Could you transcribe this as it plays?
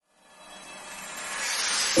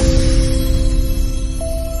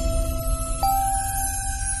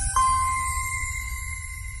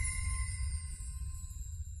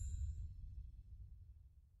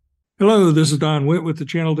Hello, this is Don Witt with the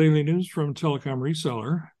Channel Daily News from Telecom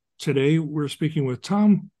Reseller. Today, we're speaking with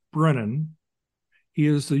Tom Brennan. He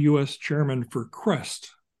is the U.S. Chairman for Crest.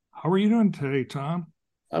 How are you doing today, Tom?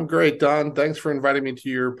 I'm great, Don. Thanks for inviting me to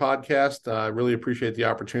your podcast. I really appreciate the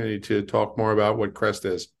opportunity to talk more about what Crest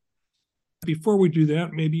is. Before we do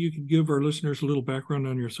that, maybe you could give our listeners a little background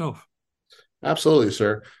on yourself. Absolutely,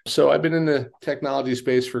 sir. So I've been in the technology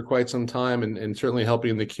space for quite some time and certainly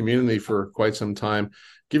helping the community for quite some time.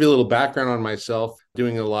 Give you a little background on myself,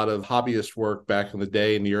 doing a lot of hobbyist work back in the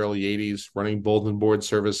day in the early 80s, running bulletin board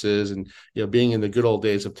services and being in the good old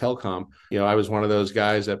days of telecom. I was one of those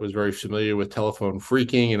guys that was very familiar with telephone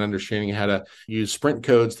phreaking and understanding how to use sprint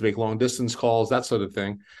codes to make long distance calls, that sort of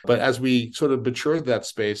thing. But as we sort of matured that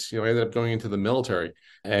space, I ended up going into the military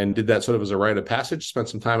and did that sort of as a rite of passage, spent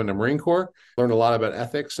some time in the Marine Corps, learned a lot about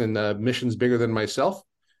ethics and missions bigger than myself.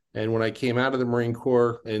 And when I came out of the Marine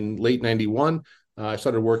Corps in late 91, I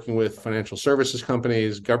started working with financial services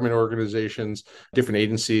companies, government organizations, different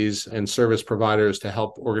agencies, and service providers to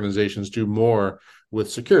help organizations do more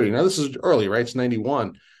with security. Now, this is early, right? It's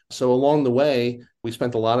 91. So along the way, we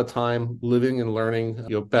spent a lot of time living and learning,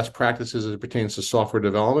 best practices as it pertains to software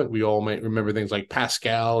development. We all might remember things like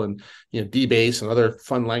Pascal and, DBase and other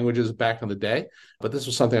fun languages back in the day. But this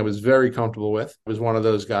was something I was very comfortable with. I was one of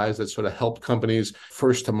those guys that sort of helped companies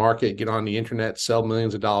first to market, get on the internet, sell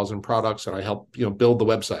millions of dollars in products, and I helped, build the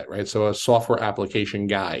website, right? So a software application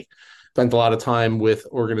guy. Spent a lot of time with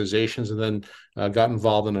organizations and then got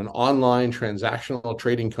involved in an online transactional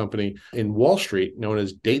trading company in Wall Street known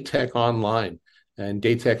as Datek Online. And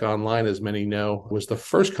Datek Online, as many know, was the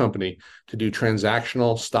first company to do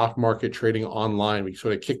transactional stock market trading online. We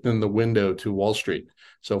sort of kicked in the window to Wall Street.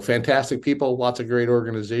 So fantastic people, lots of great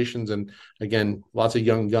organizations, and again, lots of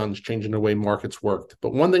young guns changing the way markets worked.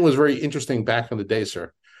 But one thing was very interesting back in the day,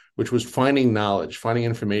 sir, which was finding knowledge, finding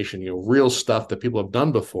information, real stuff that people have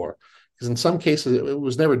done before. Because in some cases, it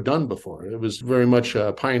was never done before. It was very much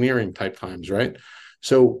pioneering type times, right?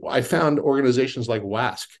 So I found organizations like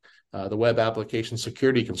WASC, the Web Application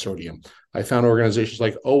Security Consortium. I found organizations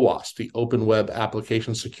like OWASP, the Open Web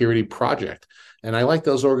Application Security Project. And I like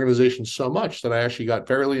those organizations so much that I actually got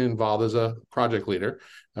very involved as a project leader,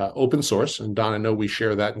 open source. And Don, I know we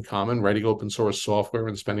share that in common, writing open source software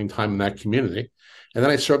and spending time in that community. And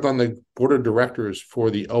then I served on the board of directors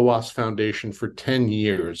for the OWASP Foundation for 10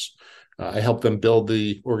 years. I helped them build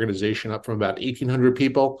the organization up from about 1,800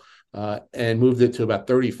 people and moved it to about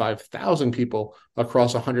 35,000 people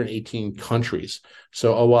across 118 countries.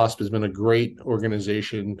 So OWASP has been a great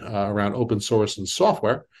organization around open source and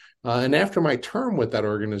software. And after my term with that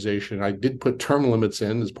organization, I did put term limits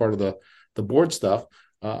in as part of the board stuff.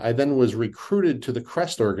 I then was recruited to the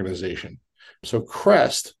Crest organization. So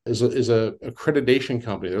Crest is a accreditation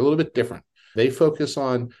company. They're a little bit different. They focus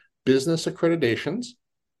on business accreditations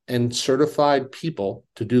and certified people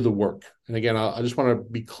to do the work. And again, I just want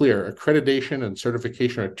to be clear, accreditation and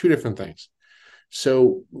certification are two different things.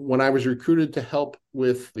 So when I was recruited to help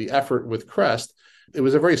with the effort with Crest, it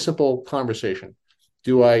was a very simple conversation.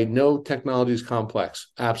 Do I know technology is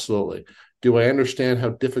complex? Absolutely. Do I understand how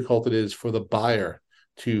difficult it is for the buyer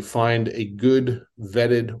to find a good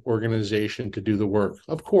vetted organization to do the work?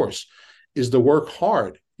 Of course. Is the work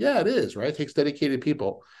hard? Yeah, it is, right? It takes dedicated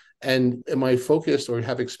people. And am I focused or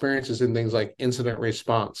have experiences in things like incident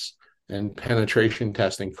response and penetration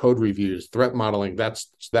testing, code reviews, threat modeling?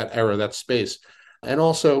 That's that era, that space. And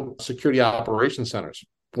also security operations centers.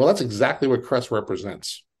 Well, that's exactly what Crest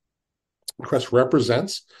represents. Crest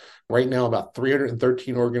represents right now about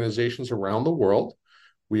 313 organizations around the world.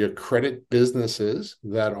 We accredit businesses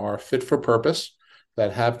that are fit for purpose,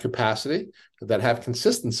 that have capacity, that have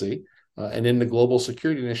consistency, and in the global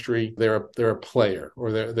security industry, they're a player,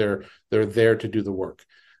 or they're there to do the work.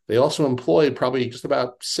 They also employ probably just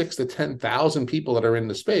about 6,000 to 10,000 people that are in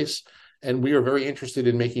the space, and we are very interested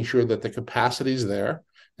in making sure that the capacity is there,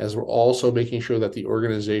 as we're also making sure that the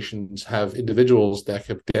organizations have individuals that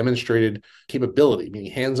have demonstrated capability,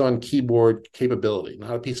 meaning hands-on keyboard capability,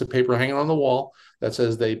 not a piece of paper hanging on the wall that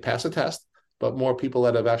says they pass a test, but more people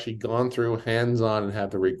that have actually gone through hands-on and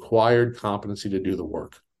have the required competency to do the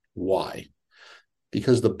work. Why?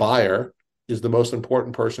 Because the buyer is the most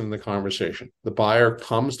important person in the conversation. The buyer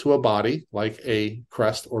comes to a body like a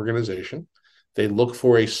Crest organization. They look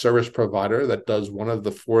for a service provider that does one of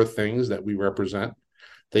the four things that we represent.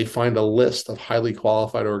 They find a list of highly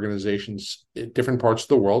qualified organizations in different parts of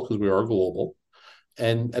the world because we are global.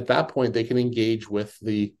 And at that point, they can engage with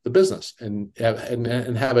the business and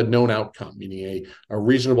have a known outcome, meaning a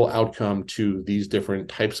reasonable outcome to these different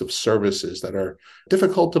types of services that are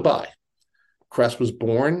difficult to buy. Crest was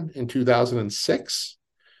born in 2006.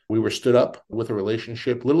 We were stood up with a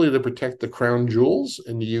relationship literally to protect the crown jewels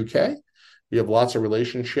in the UK. We have lots of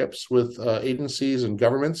relationships with agencies and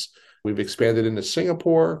governments. We've expanded into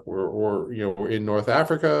Singapore. We're in North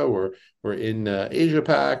Africa. We're in Asia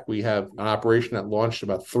Pac. We have an operation that launched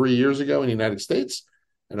about 3 years ago in the United States.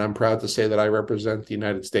 And I'm proud to say that I represent the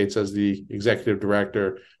United States as the executive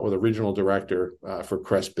director or the regional director for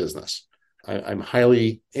Crest Business. I'm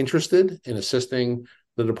highly interested in assisting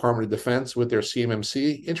the Department of Defense with their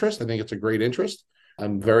CMMC interest. I think it's a great interest.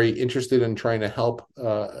 I'm very interested in trying to help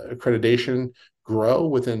accreditation grow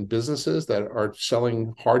within businesses that are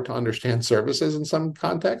selling hard to understand services in some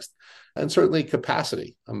context, and certainly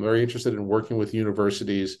capacity. I'm very interested in working with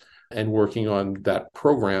universities and working on that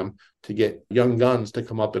program to get young guns to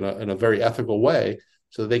come up in a very ethical way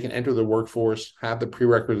so that they can enter the workforce, have the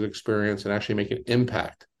prerequisite experience, and actually make an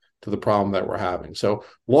impact to the problem that we're having. So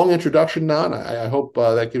long introduction, Don. I hope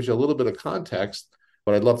that gives you a little bit of context,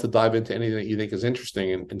 but I'd love to dive into anything that you think is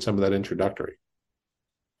interesting in some of that introductory.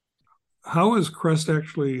 How is Crest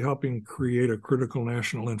actually helping create a critical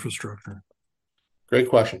national infrastructure? Great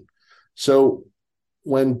question. So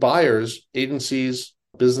when buyers, agencies,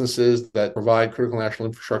 businesses that provide critical national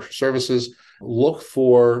infrastructure services look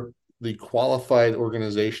for the qualified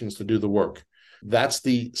organizations to do the work, that's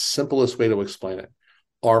the simplest way to explain it.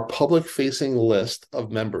 Our public-facing list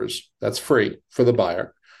of members, that's free for the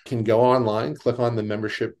buyer, can go online, click on the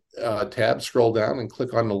membership tab, scroll down, and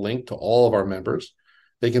click on the link to all of our members.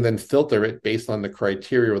 They can then filter it based on the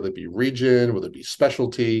criteria, whether it be region, whether it be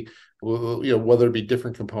specialty, whether it be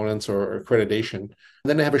different components or accreditation. And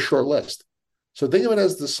then they have a short list. So think of it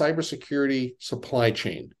as the cybersecurity supply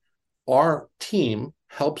chain. Our team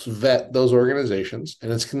helps vet those organizations,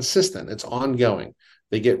 and it's consistent. It's ongoing.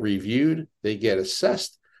 They get reviewed, they get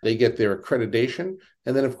assessed, they get their accreditation.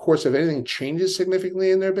 And then, of course, if anything changes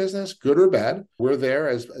significantly in their business, good or bad, we're there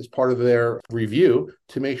as part of their review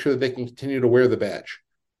to make sure that they can continue to wear the badge.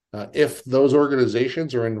 If those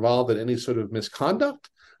organizations are involved in any sort of misconduct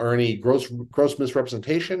or any gross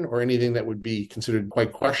misrepresentation or anything that would be considered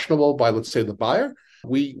quite questionable by, let's say, the buyer,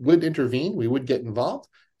 we would intervene, we would get involved,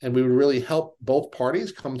 and we would really help both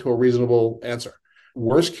parties come to a reasonable answer.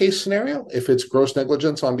 Worst case scenario, if it's gross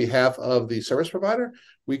negligence on behalf of the service provider,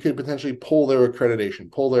 we could potentially pull their accreditation,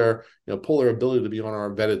 pull their ability to be on our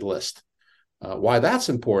vetted list. Why that's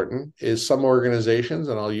important is some organizations,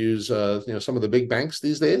 and I'll use some of the big banks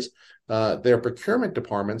these days, their procurement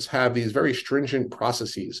departments have these very stringent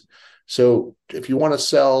processes. So if you want to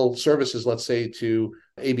sell services, let's say to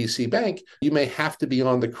ABC Bank, you may have to be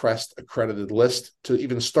on the Crest accredited list to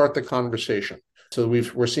even start the conversation. So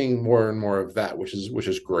we're seeing more and more of that, which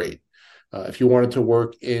is great. If you wanted to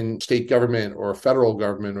work in state government or federal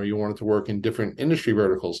government, or you wanted to work in different industry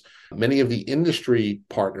verticals, many of the industry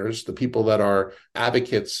partners, the people that are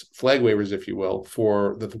advocates, flag wavers, if you will,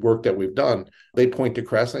 for the work that we've done, they point to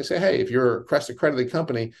Crest and they say, hey, if you're a Crest accredited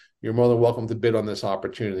company, you're more than welcome to bid on this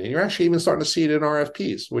opportunity. And you're actually even starting to see it in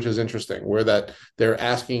RFPs, which is interesting, where that they're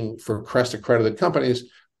asking for Crest accredited companies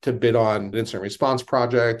to bid on an incident response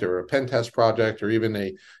project or a pen test project or even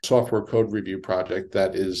a software code review project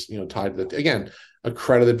that is tied to, again,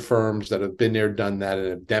 accredited firms that have been there, done that, and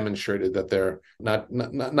have demonstrated that they're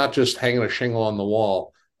not just hanging a shingle on the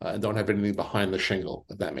wall and don't have anything behind the shingle,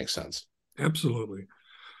 if that makes sense. Absolutely.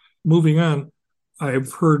 Moving on,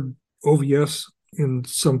 I've heard OVS in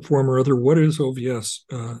some form or other. What is OVS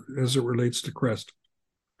as it relates to Crest?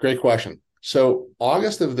 Great question. So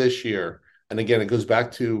August of this year, and again, it goes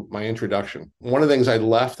back to my introduction. One of the things I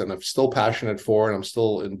left and I'm still passionate for, and I'm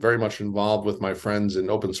still very much involved with my friends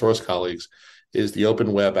and open source colleagues, is the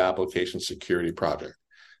Open Web Application Security Project.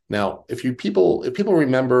 Now, if people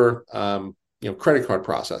remember, credit card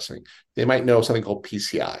processing, they might know something called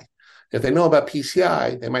PCI. If they know about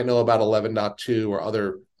PCI, they might know about 11.2 or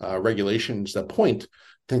other regulations that point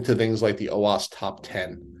to things like the OWASP Top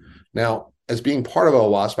 10. Now, as being part of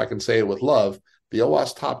OWASP, I can say it with love, the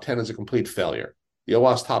OWASP Top 10 is a complete failure. The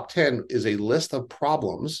OWASP Top 10 is a list of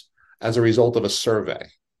problems as a result of a survey.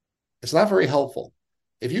 It's not very helpful.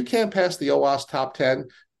 If you can't pass the OWASP Top 10,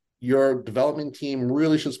 your development team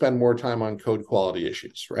really should spend more time on code quality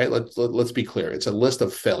issues, right? Let's be clear. It's a list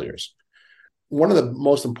of failures. One of the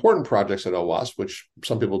most important projects at OWASP, which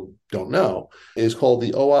some people don't know, is called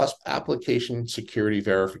the OWASP Application Security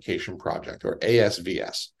Verification Project, or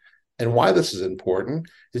ASVS. And why this is important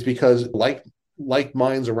is because like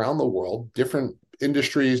minds around the world, different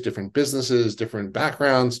industries, different businesses, different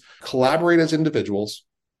backgrounds, collaborate as individuals,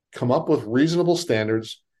 come up with reasonable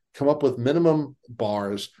standards, come up with minimum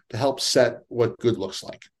bars to help set what good looks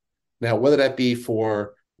like. Now, whether that be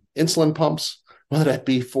for insulin pumps, whether that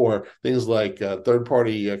be for things like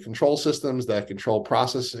third-party control systems that control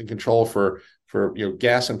process and control for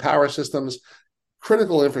gas and power systems.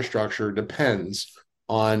 Critical infrastructure depends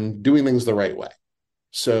on doing things the right way.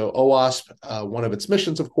 So OWASP, one of its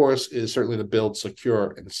missions, of course, is certainly to build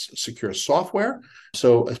secure software.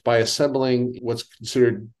 So by assembling what's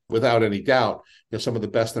considered, without any doubt, some of the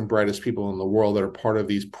best and brightest people in the world that are part of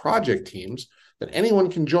these project teams that anyone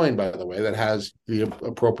can join, by the way, that has the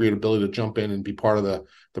appropriate ability to jump in and be part of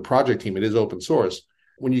the project team. It is open source.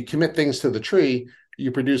 When you commit things to the tree,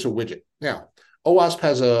 you produce a widget. Now, OWASP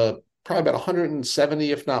has probably about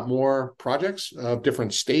 170, if not more, projects of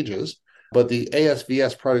different stages. But the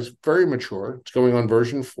ASVS project is very mature. It's going on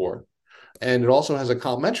version 4. And it also has a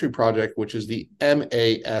complementary project, which is the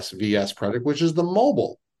MASVS project, which is the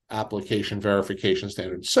mobile application verification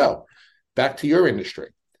standard. So back to your industry.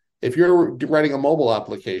 If you're writing a mobile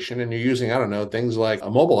application and you're using, I don't know, things like a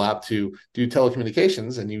mobile app to do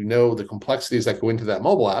telecommunications, and you know the complexities that go into that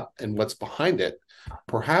mobile app and what's behind it,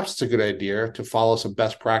 perhaps it's a good idea to follow some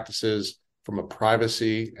best practices from a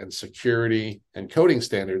privacy and security and coding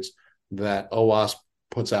standards that OWASP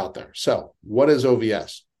puts out there. So what is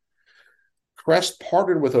OVS? Crest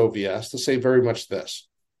partnered with OVS to say very much this.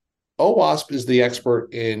 OWASP is the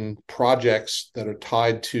expert in projects that are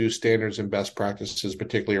tied to standards and best practices,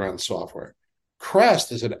 particularly around software.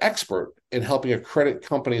 Crest is an expert in helping accredit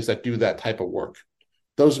companies that do that type of work.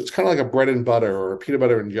 It's kind of like a bread and butter or a peanut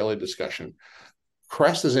butter and jelly discussion.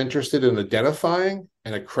 Crest is interested in identifying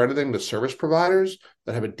and accrediting the service providers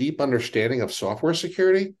that have a deep understanding of software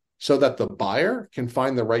security so that the buyer can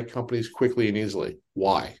find the right companies quickly and easily.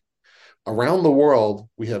 Why? Around the world,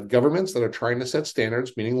 we have governments that are trying to set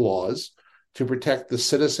standards, meaning laws, to protect the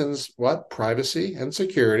citizens' privacy and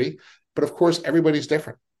security. But of course, everybody's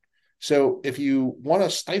different. So if you want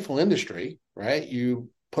to stifle industry, right,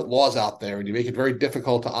 you put laws out there and you make it very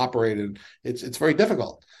difficult to operate, and it's very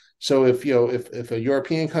difficult. So if a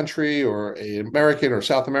European country or an American or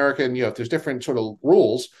South American, if there's different sort of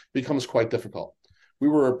rules, it becomes quite difficult. We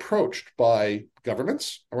were approached by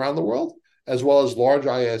governments around the world, as well as large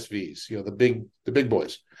ISVs, the big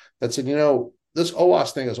boys, that said, this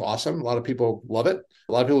OWASP thing is awesome. A lot of people love it.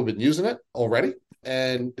 A lot of people have been using it already.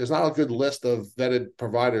 And there's not a good list of vetted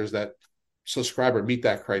providers that subscribe or meet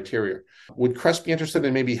that criteria. Would Crest be interested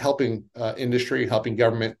in maybe helping industry, helping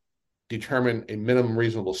government determine a minimum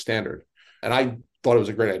reasonable standard? And I thought it was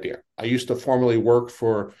a great idea. I used to formerly work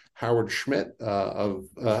for Howard Schmidt of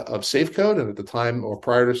SafeCode. And at the time, or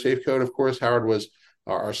prior to SafeCode, of course, Howard was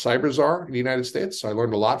our cyber czar in the United States. So I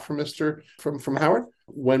learned a lot from Howard.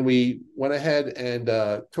 When we went ahead and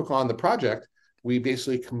took on the project, we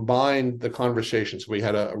basically combined the conversations. We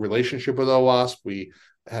had a relationship with OWASP. We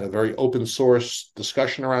had a very open source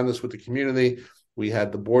discussion around this with the community. We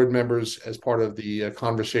had the board members as part of the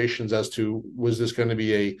conversations as to, was this going to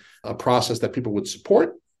be a process that people would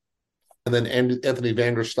support? And then Anthony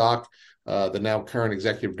Vanderstock, the now current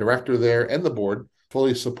executive director there, and the board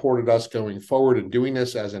fully supported us going forward and doing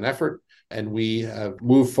this as an effort. And we have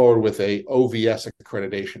moved forward with a OVS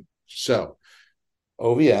accreditation. So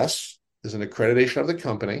OVS is an accreditation of the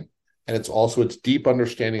company, and it's also its deep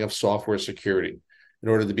understanding of software security. In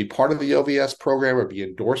order to be part of the OVS program or be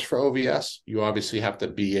endorsed for OVS, you obviously have to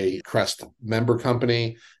be a Crest member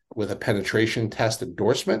company with a penetration test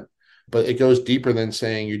endorsement. But it goes deeper than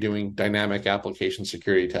saying you're doing dynamic application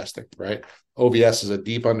security testing, right? OVS is a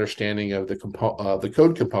deep understanding of the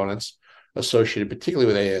code components associated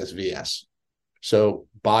particularly with ASVS. So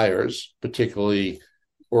buyers, particularly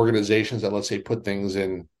organizations that, let's say, put things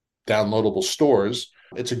in downloadable stores,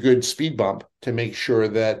 it's a good speed bump to make sure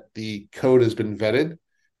that the code has been vetted,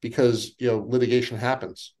 because litigation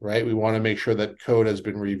happens, right? We want to make sure that code has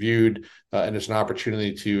been reviewed and there's an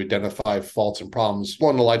opportunity to identify faults and problems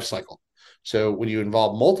along the life cycle. So when you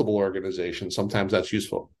involve multiple organizations, sometimes that's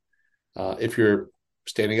useful. If you're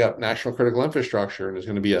standing up national critical infrastructure and there's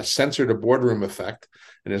going to be a sensor to boardroom effect,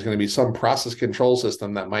 and there's going to be some process control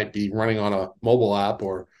system that might be running on a mobile app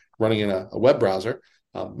or running in a web browser,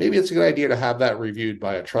 maybe it's a good idea to have that reviewed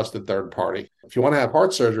by a trusted third party. If you want to have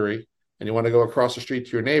heart surgery and you want to go across the street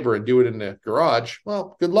to your neighbor and do it in the garage,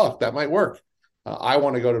 well, good luck. That might work. I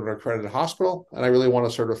want to go to an accredited hospital, and I really want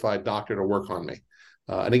a certified doctor to work on me.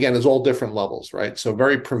 And again, there's all different levels, right? So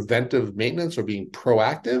very preventive maintenance or being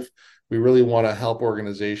proactive. We really want to help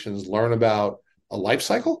organizations learn about a life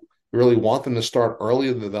cycle. We really want them to start early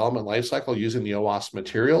in the development life cycle using the OWASP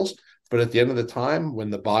materials. But at the end of the time, when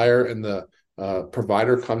the buyer and the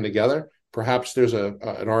provider come together, perhaps there's an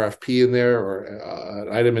RFP in there or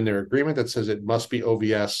an item in their agreement that says it must be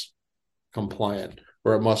OVS compliant.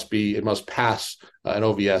 or it must pass an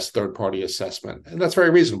OVS third-party assessment. And that's very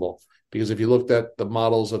reasonable, because if you looked at the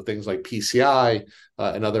models of things like PCI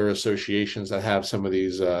and other associations that have some of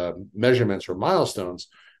these measurements or milestones,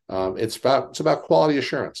 it's about quality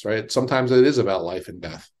assurance, right? Sometimes it is about life and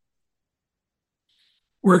death.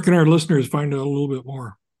 Where can our listeners find out a little bit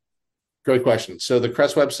more? Great question. So the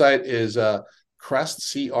CREST website is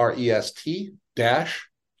CREST, CREST dash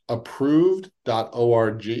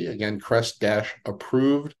approved.org. Again, CREST dash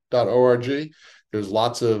approved.org. There's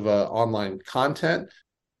lots of online content.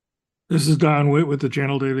 This is Don Witt with the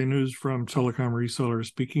Channel Daily News from Telecom Reseller,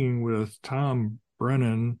 speaking with Tom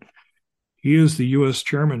Brennan. He is the U.S.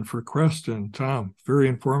 chairman for CREST. And Tom, very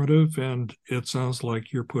informative, and it sounds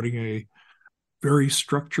like you're putting a very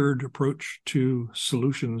structured approach to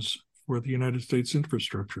solutions for the United States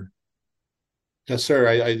infrastructure. Yes, sir.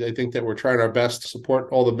 I think that we're trying our best to support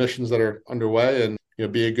all the missions that are underway, and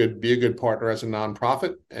be a good partner as a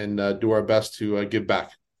nonprofit, and do our best to give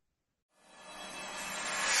back.